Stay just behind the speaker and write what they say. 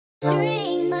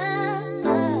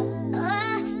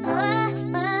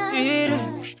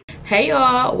Hey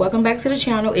y'all, welcome back to the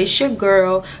channel. It's your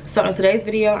girl. So in today's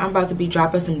video, I'm about to be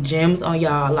dropping some gems on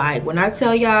y'all. Like, when I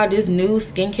tell y'all this new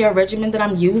skincare regimen that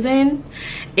I'm using,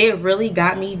 it really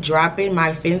got me dropping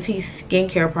my Fenty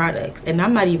skincare products, and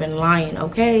I'm not even lying,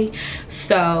 okay?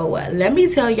 So let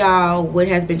me tell y'all what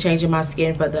has been changing my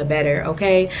skin for the better,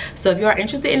 okay? So if you are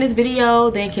interested in this video,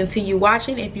 then continue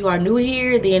watching. If you are new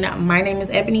here, then my name is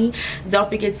Ebony. Don't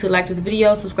forget to like this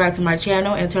video, subscribe to my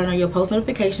channel, and turn on your post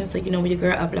notifications so you know when your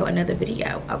girl upload another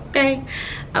video.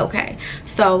 Okay,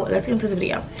 so let's get into the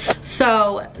video.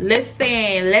 So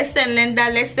listen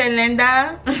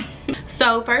Linda.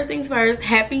 So first things first,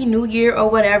 happy new year or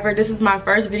whatever. This is my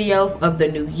first video of the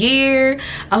new year.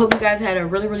 I hope you guys had a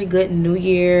really good new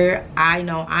year. I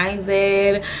know I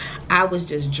did. I was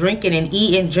just drinking and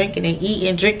eating,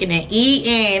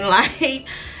 like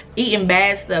eating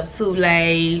bad stuff too,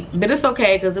 like, but it's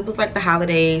okay because it was like the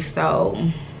holidays,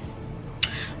 so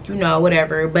you know,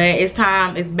 whatever. But it's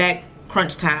time, it's back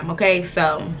crunch time, okay?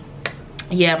 So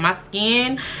yeah, my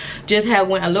skin just had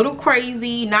went a little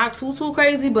crazy, not too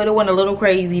crazy, but it went a little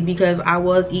crazy because I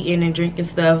was eating and drinking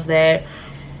stuff that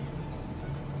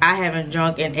I haven't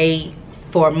drunk and ate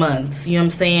for months, you know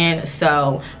what I'm saying?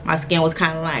 So my skin was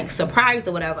kind of like surprised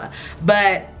or whatever.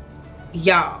 But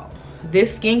y'all,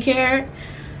 this skincare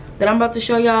that I'm about to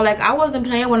show y'all, like, I wasn't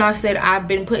playing when I said I've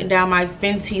been putting down my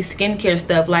Fenty skincare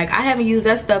stuff. Like, I haven't used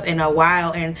that stuff in a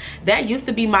while, and that used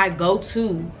to be my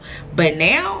go-to. But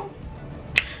now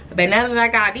that I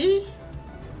got these,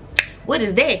 what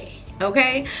is that?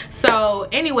 Okay, so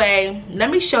anyway,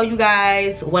 let me show you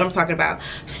guys what I'm talking about.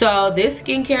 So this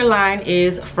skincare line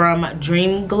is from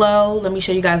Dream Glow. Let me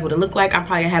show you guys what it looked like. I'll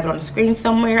probably have it on the screen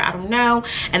somewhere, I don't know,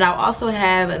 and I'll also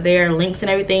have their links and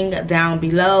everything down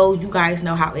below. You guys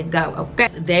know how it go, okay?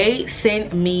 They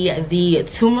sent me the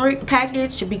turmeric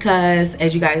package because,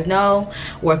 as you guys know,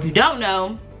 or if you don't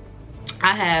know,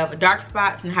 I have dark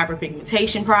spots and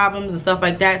hyperpigmentation problems and stuff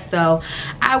like that, so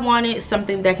I wanted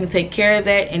something that can take care of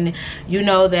that. And you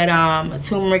know that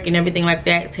turmeric and everything like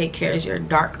that take care of your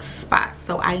dark spots,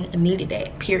 so I needed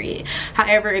that, period.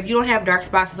 However, if you don't have dark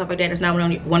spots and stuff like that, it's not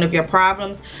one of your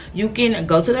problems, you can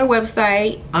go to their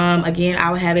website. Again,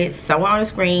 I will have it somewhere on the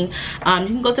screen. You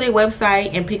can go to their website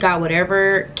and pick out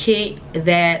whatever kit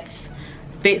that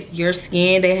fits your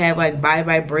skin. They have like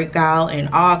bye breakout and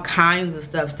all kinds of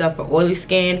stuff for oily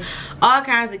skin, all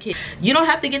kinds of kits. You don't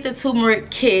have to get the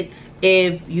turmeric kits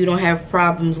if you don't have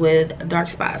problems with dark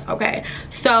spots, okay?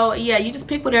 So yeah, you just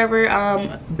pick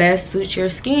whatever best suits your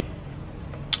skin.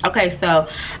 Okay, so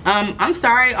I'm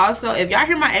sorry also if y'all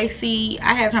hear my AC.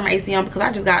 I had to turn my AC on because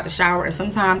I just got out the shower, and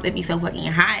sometimes it be so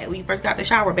fucking hot when you first got out the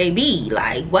shower, baby,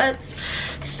 like what?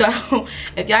 So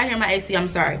if y'all hear my AC, I'm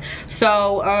sorry.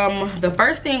 So the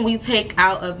first thing we take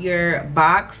out of your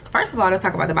box, first of all, let's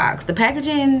talk about the box. The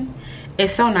packaging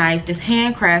is so nice. It's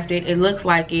handcrafted. It looks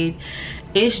like it.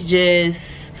 It's just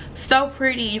so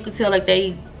pretty. You can tell like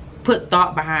they put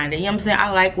thought behind it, you know what I'm saying?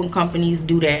 I like when companies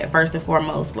do that. First and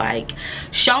foremost, like,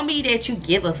 show me that you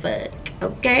give a fuck,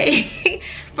 okay?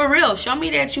 For real, show me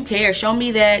that you care, show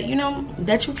me that, you know,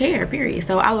 that you care, period.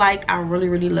 So I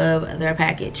really love their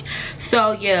package.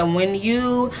 So yeah, when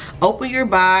you open your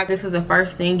box, this is the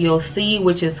first thing you'll see,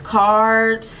 which is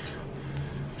cards.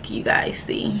 Can you guys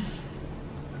see?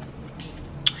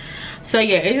 So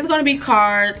yeah, it's just going to be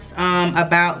cards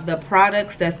about the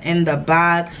products that's in the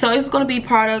box. So it's going to be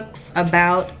cards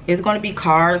about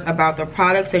the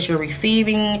products that you're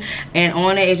receiving, and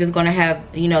on it it's just going to have,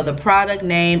 you know, the product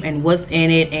name and what's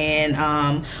in it,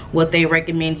 and what they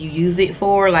recommend you use it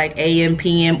for, like AM,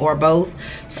 PM, or both.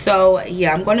 So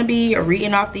yeah, I'm going to be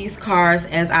reading off these cards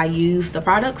as I use the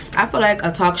products. I feel like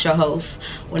a talk show host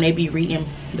when they be reading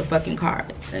the fucking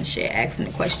cards and shit, asking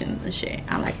the questions and shit.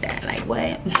 I like that, like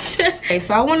what? Okay,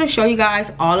 so I want to show you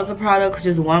guys all of the products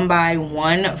just one by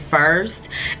one first,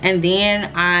 and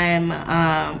then I'm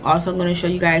also going to show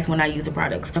you guys when I use the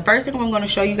products. The first thing I'm going to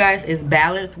show you guys is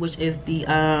Balance, which is the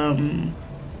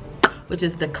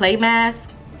clay mask.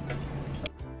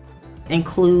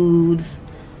 Includes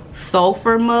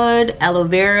sulfur mud, aloe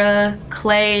vera,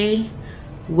 clay,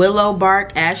 willow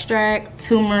bark extract,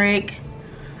 turmeric,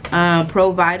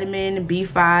 provitamin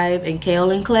B5, and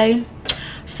kaolin clay.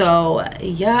 So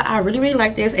yeah, I really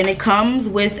like this, and it comes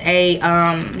with a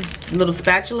little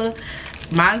spatula.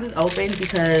 Mine is open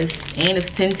because, and it's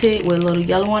tinted with a little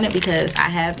yellow on it because I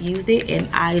have used it and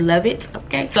I love it,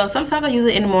 okay? So sometimes I use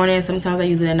it in the morning, sometimes I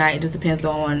use it at night. It just depends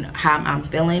on how I'm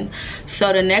feeling.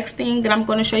 So the next thing that I'm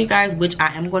going to show you guys, which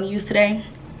I am going to use today,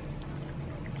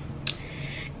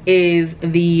 is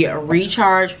the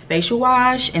Recharge Facial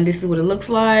Wash, and this is what it looks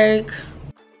like.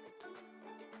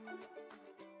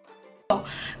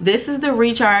 This is the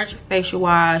Recharge facial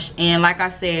wash, and like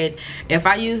I said, if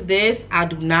I use this, I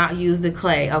do not use the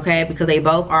clay, okay, because they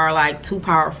both are like too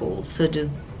powerful to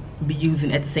just be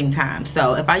using at the same time.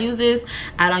 So if I use this,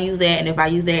 I don't use that, and if I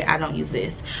use that, I don't use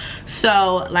this.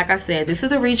 So like I said, this is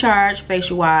the Recharge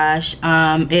facial wash.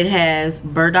 It has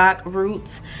burdock roots,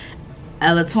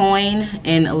 allantoin,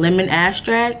 and lemon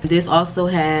extract. This also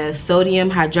has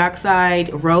sodium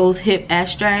hydroxide, rose hip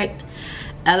extract,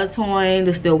 allantoin,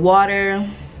 distilled water,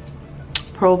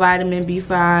 provitamin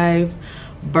B5,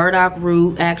 burdock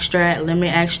root extract, lemon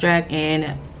extract,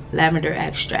 and lavender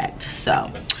extract.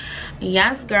 So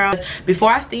yes, girls, before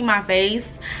I steam my face,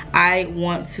 I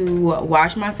want to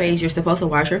wash my face. You're supposed to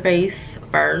wash your face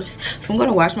first, so I'm going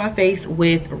to wash my face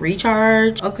with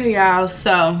Recharge. Okay, y'all,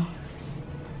 so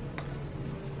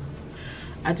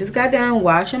I just got done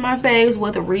washing my face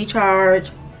with a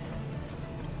Recharge,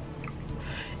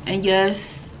 and yes,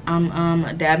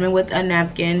 I'm dabbing with a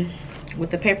napkin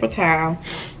with a paper towel.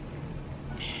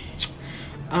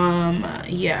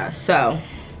 Yeah, so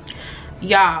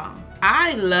y'all,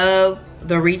 I love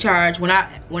the Recharge. When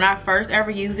I first ever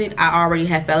used it, I already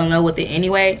had fell in love with it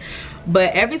anyway,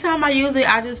 but every time I use it,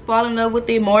 I just fall in love with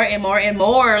it more and more and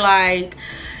more. Like,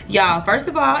 y'all, first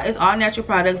of all, it's all natural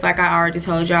products, like I already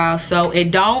told y'all, so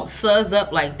it don't suzz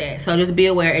up like that. So just be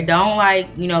aware, it don't, like,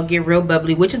 you know, get real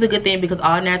bubbly, which is a good thing because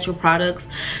all natural products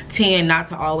tend not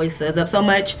to always suzz up so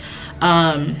much,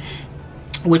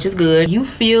 which is good. You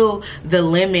feel the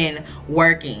lemon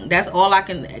working. That's all I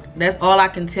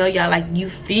can tell y'all. Like, you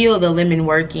feel the lemon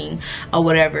working or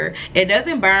whatever. It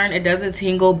doesn't burn, it doesn't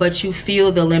tingle, but you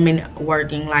feel the lemon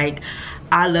working. Like,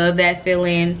 I love that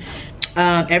feeling.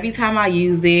 Every time I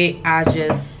use it, I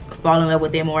just fall in love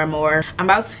with it more and more. I'm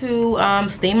about to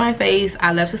steam my face.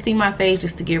 I love to steam my face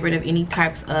just to get rid of any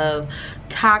types of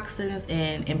toxins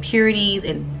and impurities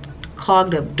and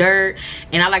clogged up dirt.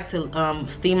 And I like to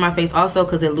steam my face also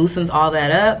because it loosens all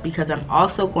that up, because I'm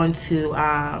also going to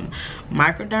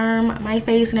microderm my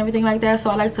face and everything like that. So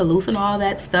I like to loosen all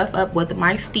that stuff up with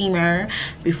my steamer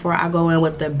before I go in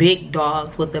with the big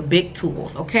dogs, with the big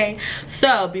tools. Okay,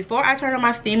 so before I turn on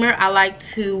my steamer, I like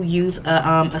to use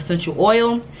a essential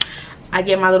oil. I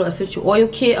get my little essential oil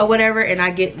kit or whatever, and I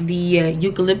get the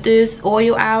eucalyptus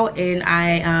oil out, and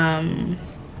I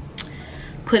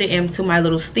put it into my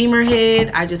little steamer head.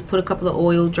 I just put a couple of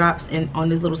oil drops in on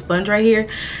this little sponge right here,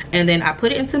 and then I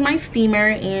put it into my steamer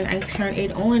and I turn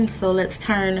it on. So let's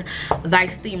turn thy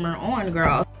steamer on,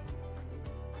 girl.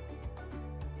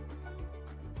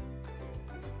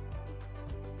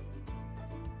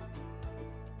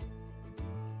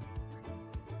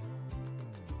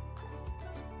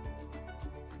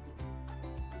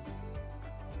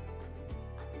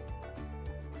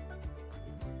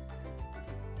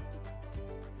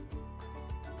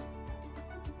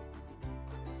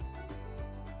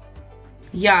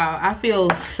 Y'all, I feel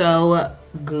so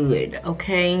good.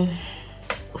 Okay,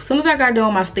 as soon as I got done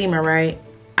with my steamer, right,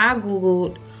 I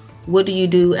googled what do you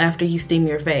do after you steam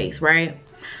your face, right?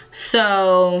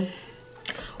 So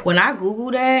when I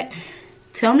googled that,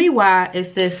 tell me why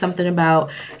it says something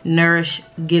about nourish,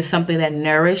 get something that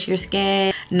nourish your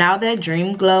skin. Now that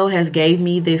Dream Glow has gave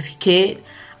me this kit,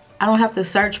 I don't have to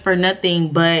search for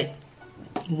nothing but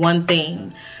one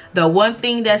thing, the one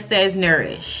thing that says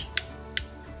nourish.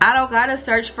 I don't gotta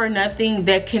search for nothing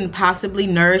that can possibly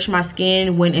nourish my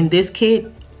skin, when in this kit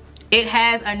it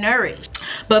has a nourish.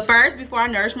 But first, before I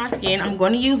nourish my skin, I'm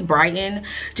going to use Brighten,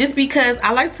 just because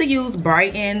I like to use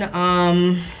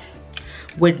Brighten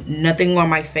with nothing on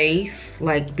my face.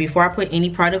 Like, before I put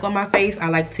any product on my face, I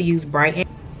like to use Brighten.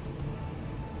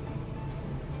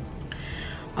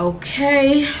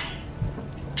 Okay,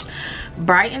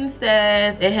 Brighten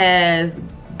says it has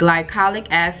glycolic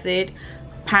acid,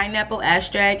 pineapple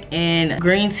extract, and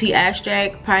green tea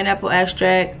extract, pineapple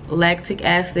extract, lactic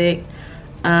acid,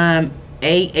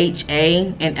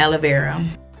 AHA, and aloe vera.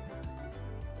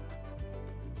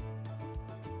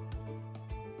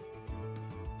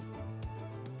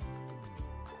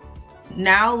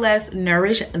 Now let's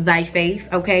nourish thy face.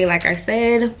 Okay, like I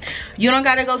said, you don't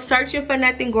gotta go searching for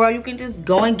nothing, girl. You can just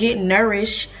go and get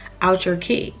nourished out your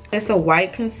kit. It's a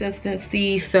white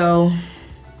consistency, so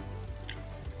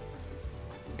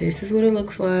this is what it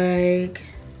looks like.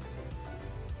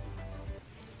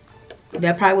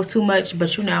 That probably was too much,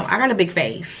 but you know, I got a big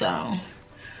face, so.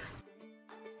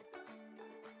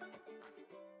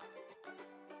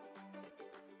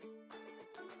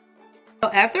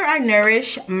 After I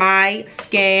nourish my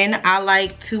skin, I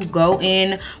like to go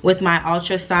in with my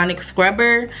UltraSonic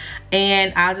scrubber,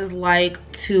 and I just like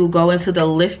to go into the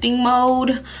lifting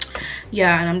mode.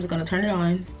 Yeah, and I'm just gonna turn it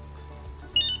on.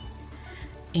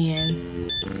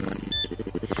 and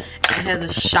it has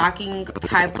a shocking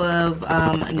type of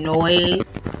noise.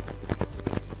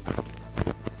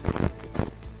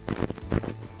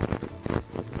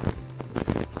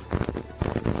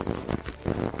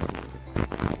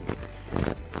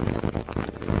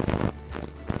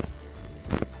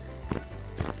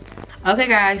 Okay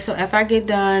guys, so after I get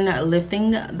done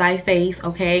lifting thy face,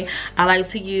 okay, I like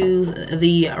to use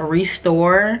the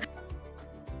Restore.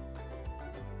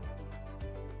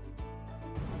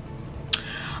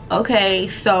 Okay,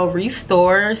 so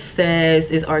Restore says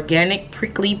it's organic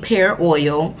prickly pear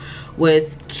oil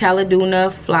with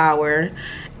Calendula flower,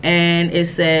 and it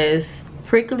says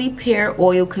prickly pear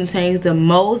oil contains the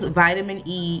most vitamin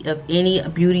E of any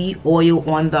beauty oil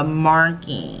on the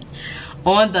market.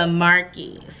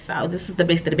 So this is the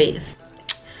best of the best.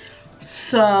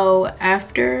 So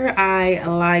after I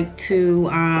like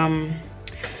to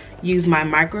use my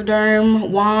Microderm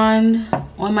wand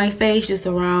on my face, just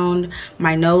around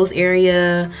my nose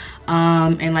area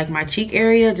and like my cheek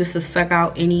area, just to suck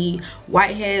out any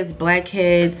whiteheads,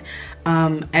 blackheads,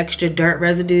 extra dirt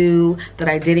residue that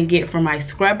I didn't get from my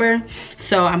scrubber.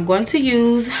 So I'm going to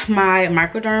use my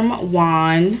Microderm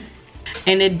wand,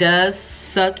 and it does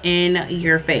suck in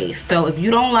your face. So if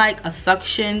you don't like a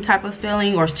suction type of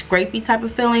feeling or scrapey type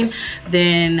of feeling,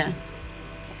 then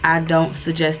I don't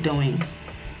suggest doing.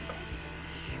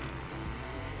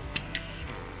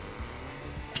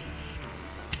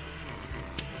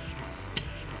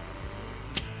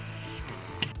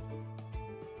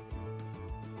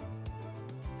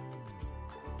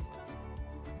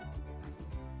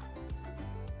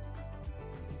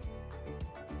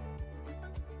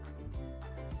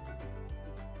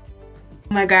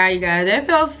 Oh my god, you guys, that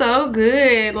felt so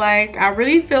good. Like, I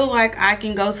really feel like I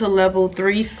can go to level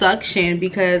 3 suction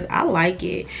because I like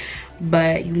it,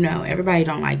 but you know, everybody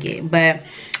don't like it. But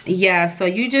yeah, so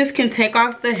you just can take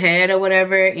off the head or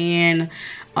whatever, and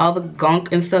all the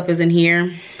gunk and stuff is in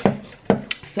here.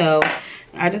 So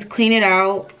I just clean it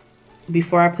out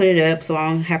before I put it up, so I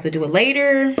don't have to do it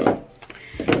later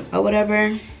or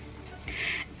whatever.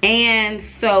 And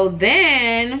so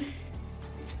then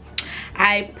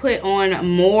I put on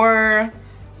more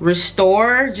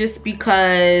Restore just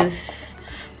because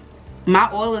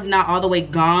my oil is not all the way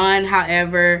gone.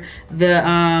 However, the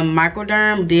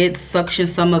Microderm did suction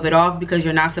some of it off because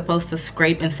you're not supposed to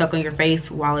scrape and suck on your face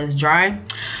while it's dry.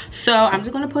 So I'm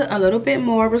just gonna put a little bit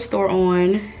more Restore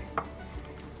on,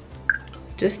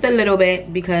 just a little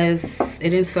bit, because it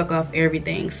didn't suck off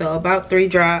everything. So about 3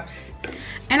 drops,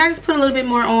 and I just put a little bit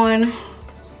more on.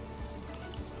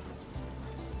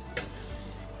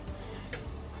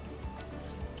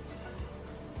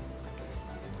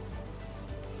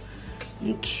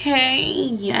 Okay,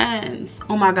 yes.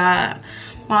 Oh my god,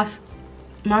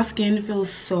 my skin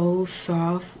feels so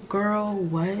soft, girl.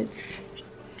 What?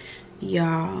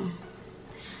 Y'all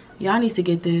need to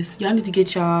get this. Y'all need to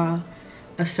get y'all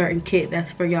a certain kit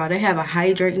that's for y'all. They have a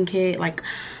hydrating kit. Like,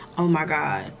 oh my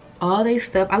god, all their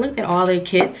stuff. I looked at all their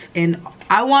kits and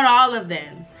I want all of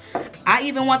them. I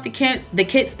even want the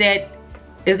kits that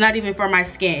is not even for my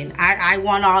skin. I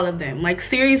want all of them. Like,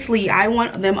 seriously, I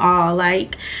want them all.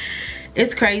 Like,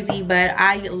 it's crazy, but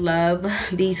I love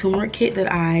the turmeric kit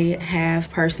that I have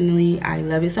personally. I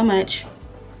love it so much.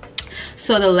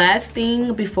 So the last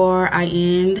thing before I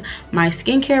end my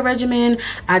skincare regimen,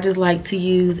 I just like to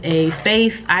use a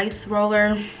face ice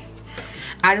roller.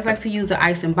 I just like to use the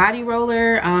ice and body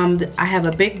roller. I have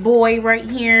a big boy right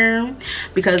here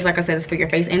because, like I said, it's for your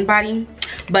face and body.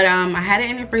 But I had it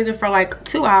in the freezer for like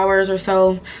 2 hours or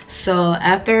so. So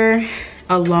after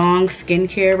a long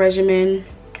skincare regimen,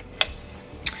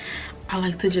 I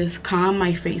like to just calm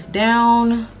my face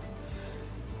down.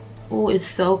 Oh, it's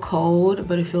so cold,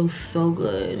 but it feels so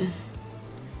good.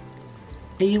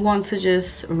 And you want to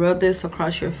just rub this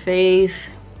across your face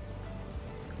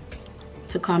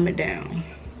to calm it down,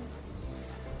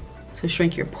 to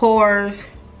shrink your pores,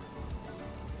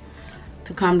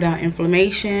 to calm down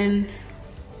inflammation.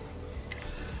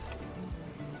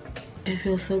 It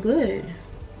feels so good.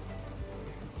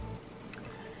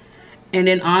 And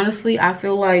then honestly, I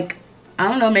feel like, I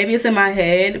don't know, maybe it's in my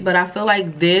head, but I feel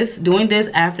like doing this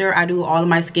after I do all of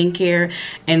my skincare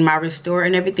and my Restore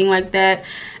and everything like that,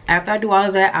 after I do all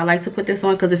of that, I like to put this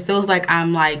on because it feels like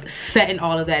I'm like setting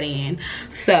all of that in.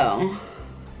 So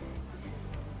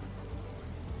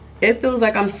it feels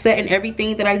like I'm setting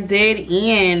everything that I did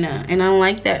in, and I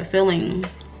like that feeling.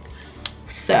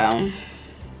 So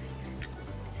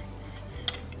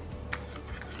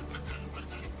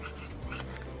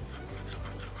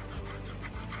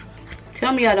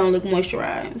tell me I don't look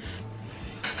moisturized.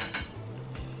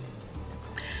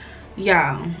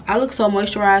 Yeah, I look so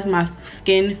moisturized. My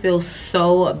skin feels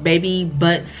so baby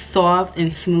butt soft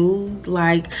and smooth.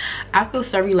 Like, I feel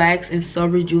so relaxed and so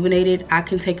rejuvenated. I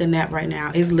can take a nap right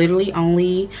now. It's literally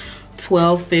only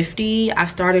 12:50. I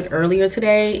started earlier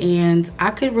today and I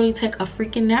could really take a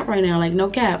freaking nap right now, like no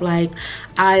cap. Like,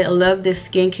 I love this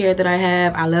skincare that I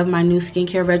have. I love my new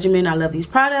skincare regimen. I love these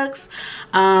products.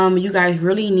 You guys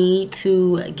really need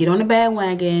to get on the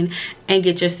bandwagon and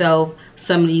get yourself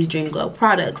some of these Dream Glow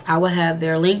products. I will have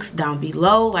their links down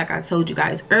below, like I told you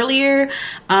guys earlier.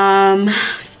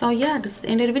 So yeah, this is the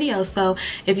end of the video. So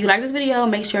if you like this video,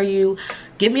 make sure you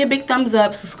give me a big thumbs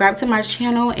up, subscribe to my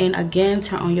channel, and again,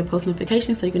 turn on your post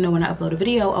notifications so you can know when I upload a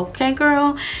video. Okay,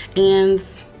 girl? And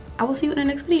I will see you in the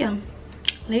next video.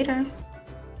 Later.